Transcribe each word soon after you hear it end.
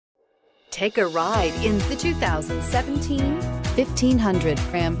Take a ride in the 2017 1500.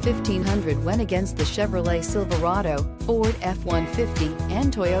 Ram 1500 went against the Chevrolet Silverado, Ford F-150,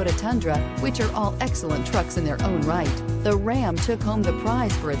 and Toyota Tundra, which are all excellent trucks in their own right. The Ram took home the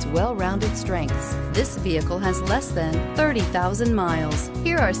prize for its well-rounded strengths. This vehicle has less than 30,000 miles.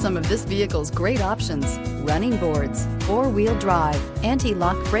 Here are some of this vehicle's great options: running boards, four-wheel drive,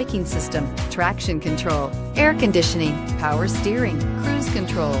 anti-lock braking system, traction control, air conditioning, power steering, cruise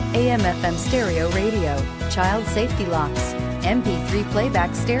control, AM/FM stereo radio, child safety locks, MP3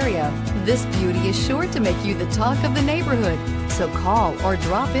 playback stereo. This beauty is sure to make you the talk of the neighborhood. So call or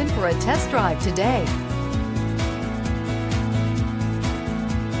drop in for a test drive today.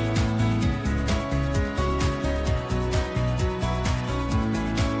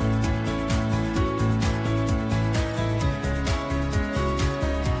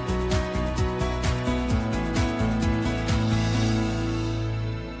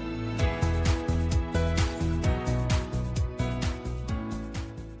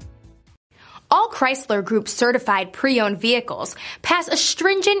 All Chrysler Group certified pre-owned vehicles pass a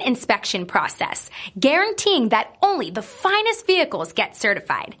stringent inspection process, guaranteeing that only the finest vehicles get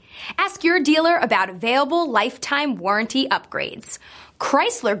certified. Ask your dealer about available lifetime warranty upgrades.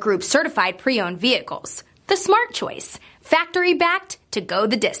 Chrysler Group certified pre-owned vehicles, the smart choice, factory backed to go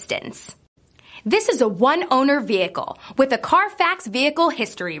the distance. This is a one-owner vehicle with a Carfax Vehicle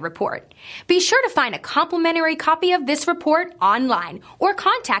History Report. Be sure to find a complimentary copy of this report online or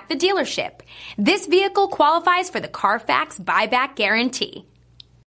contact the dealership. This vehicle qualifies for the Carfax Buyback Guarantee.